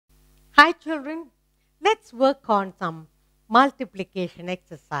Hi children, let's work on some multiplication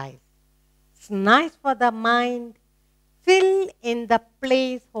exercise. It's nice for the mind. Fill in the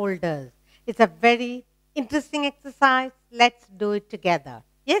placeholders. It's a very interesting exercise. Let's do it together.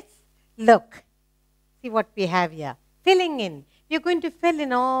 Yes? Look, see what we have here. Filling in. You're going to fill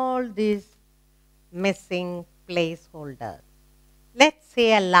in all these missing placeholders. Let's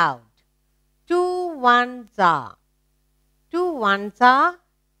say aloud. 2 ones are. 2 ones are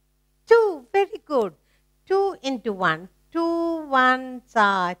 2. Very good. 2 into 1. 2 ones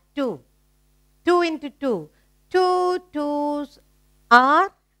are 2. 2 into 2. 2 twos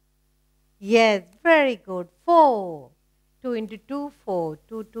are? Yes, very good. 4. 2 into 2, 4.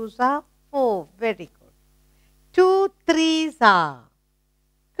 2 twos are 4. Very good. 2 threes are?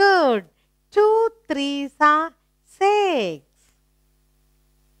 Good. 2 threes are 6.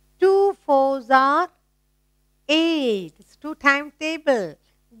 2 fours are 8. It's 2 times table.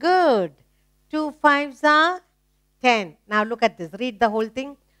 Good. 2 fives are 10. Now look at this. Read the whole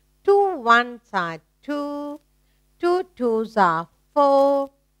thing. 2 ones are 2. 2 twos are 4.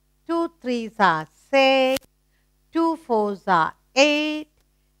 2 threes are 6. 2 fours are 8.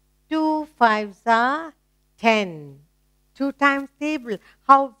 2 fives are 10. 2 times table.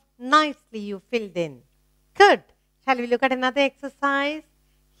 How nicely you filled in. Good. Shall we look at another exercise?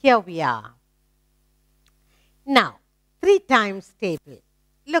 Here we are. Now, 3 times table.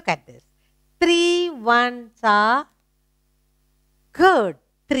 Look at this. 3 ones are good.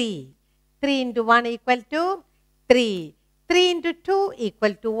 3. 3 into 1 equal to 3. 3 into 2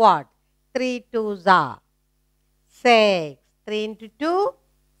 equal to what? 3 twos are 6. 3 into 2,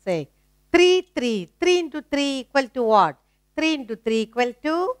 6. 3, 3. 3 into 3 equal to what? 3 into 3 equal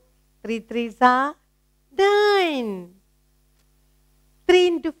to 3 threes are 9. 3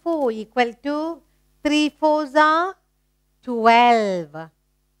 into 4 equal to 3 fours are 12.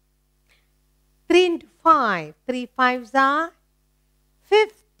 3 into 5, 3 fives are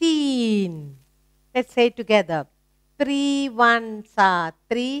 15. Let's say together. 3 ones are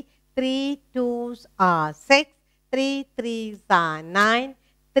 3, 3 twos are 6, 3 threes are 9,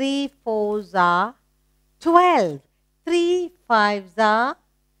 3 fours are 12, 3 fives are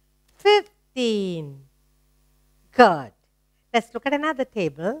 15. Good. Let's look at another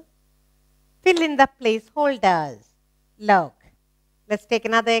table. Fill in the placeholders. Look, let's take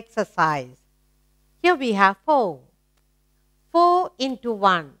another exercise. Here we have 4. 4 into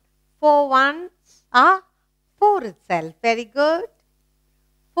 1. 4 ones are 4 itself. Very good.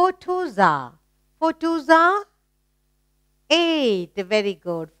 4 twos are? 4 twos are 8. Very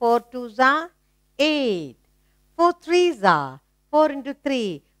good. 4 twos are 8. 4 threes are? 4 into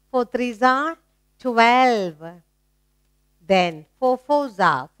 3. 4 threes are 12. Then 4 fours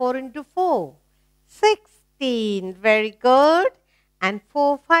are? 4 into 4. 16. Very good. And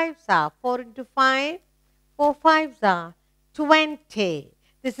 4 fives are? 4 into 5. 4 fives are 20.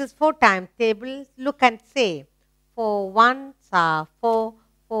 This is 4 times table. Look and say. 4 ones are 4.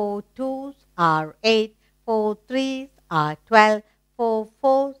 4 twos are 8. 4 threes are 12. 4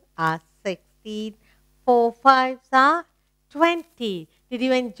 fours are 16. 4 fives are 20. Did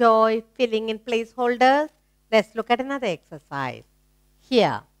you enjoy filling in placeholders? Let's look at another exercise.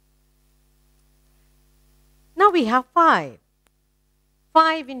 Here. Now we have 5.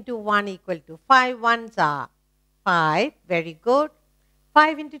 5 into 1 equal to 5 ones are 5. Very good.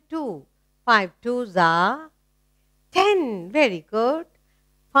 5 into 2. 5 twos are 10. Very good.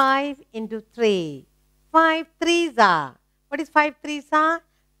 5 into 3. 5 threes are? What is 5 threes are?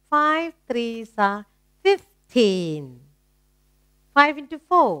 5 threes are 15. 5 into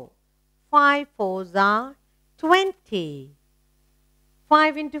 4. 5 fours are 20.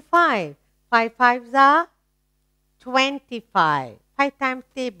 5 into 5. 5 fives are 25. 5 times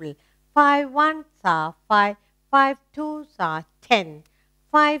table. 5 ones are 5. 5 twos are 10.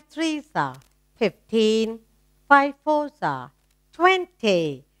 5 threes are 15. 5 fours are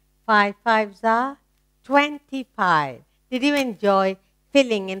 20. 5 fives are 25. Did you enjoy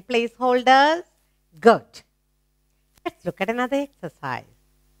filling in placeholders? Good. Let's look at another exercise.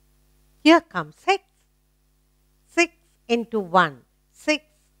 Here comes 6. 6 into 1. 6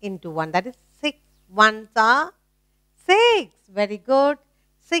 into 1. That is 6 ones are 6. Very good.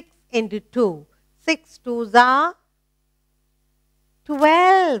 6 into 2. 6 twos are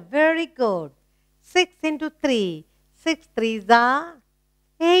 12. Very good. 6 into 3. 6 threes are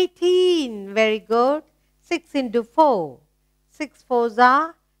 18. Very good. 6 into 4. 6 fours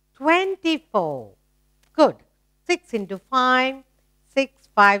are 24. Good. 6 into 5. 6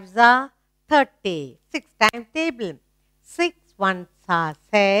 fives are 30. 6 times table. 6 ones are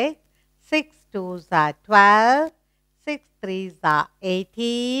 6. 6 twos are 12. 6 threes are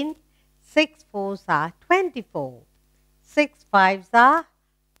 18. 6 fours are 24. 6 fives are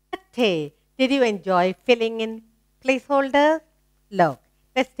 30. Did you enjoy filling in placeholders? Look,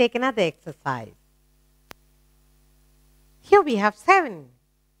 let's take another exercise. Here we have 7.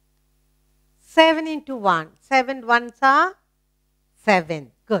 7 into 1. 7 ones are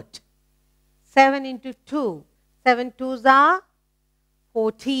 7. Good. 7 into 2. 7 twos are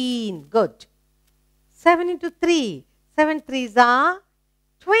 14. Good. 7 into 3. 7 threes are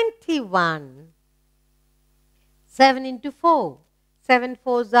 21. 7 into 4. 7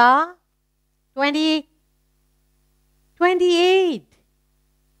 fours are 28. 28.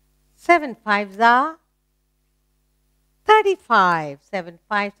 7 fives are 35. 7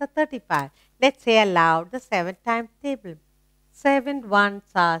 fives are 35. Let's say aloud the 7 times table. 7 ones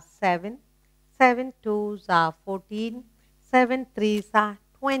are 7. 7 twos are 14. 7 threes are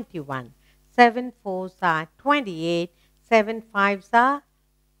 21. 7 fours are 28. 7 fives are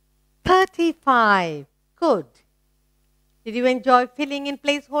 35. Good. Did you enjoy filling in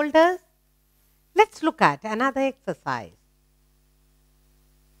placeholders? Let's look at another exercise.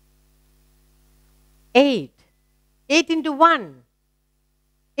 8. 8 into 1.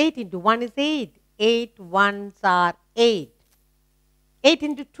 8 into 1 is 8. 8 ones are 8. 8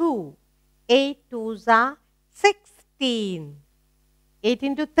 into 2. 8 twos are 16. 8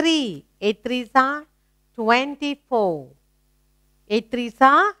 into 3. 8 threes are 24. 8 threes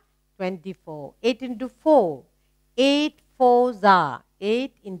are 24. 8 into 4. 8 fours are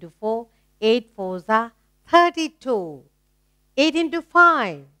 8 into 4. 8 fours are 32. 8 into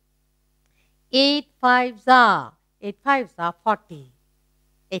 5. 8 fives are 40.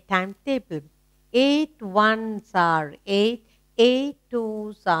 8 times table. 8 ones are 8. 8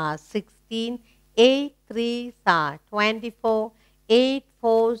 twos are 16. 8 threes are 24. 8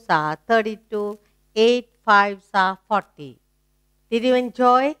 fours are 32. 8 fives are 40. Did you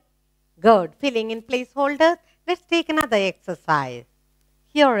enjoy? Good. Filling in placeholders. Let's take another exercise.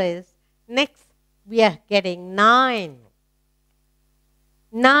 Here is next we are getting 9.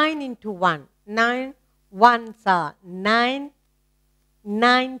 9 into 1. 9 ones are 9.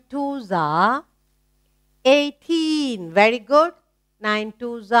 9 twos are 18. Very good. 9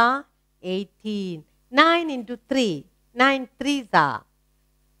 twos are 18. 9 into 3. 9 threes are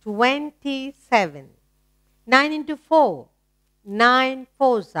 27. 9 into 4. 9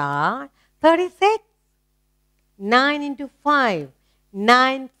 fours are 36. 9 into 5.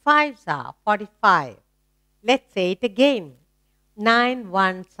 9 fives are 45. Let's say it again. 9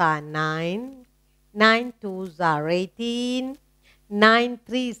 ones are 9. 9 twos are 18. 9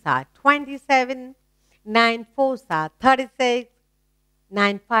 threes are 27. 9 fours are 36.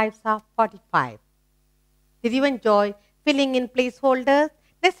 9 fives are 45. Did you enjoy filling in placeholders?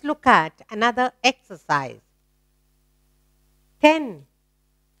 Let's look at another exercise. 10.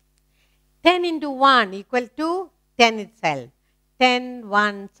 10 into 1 equal to 10 itself. 10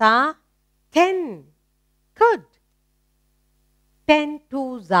 ones are 10. Good. 10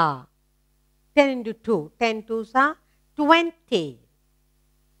 twos are 10 into 2. 10 twos are 20.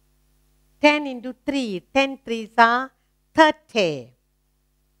 10 into 3. 10 threes are 30.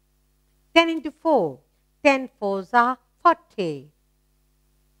 10 into 4. 10 fours are 40.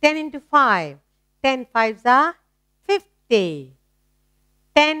 10 into 5. 10 fives are 50.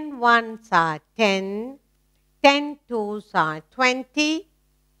 10 ones are 10. 10 twos are 20.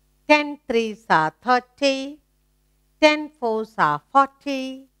 10 threes are 30. 10 fours are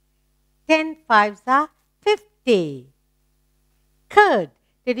 40. 10 fives are 50. Good.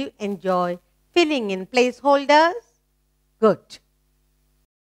 Did you enjoy filling in placeholders? Good.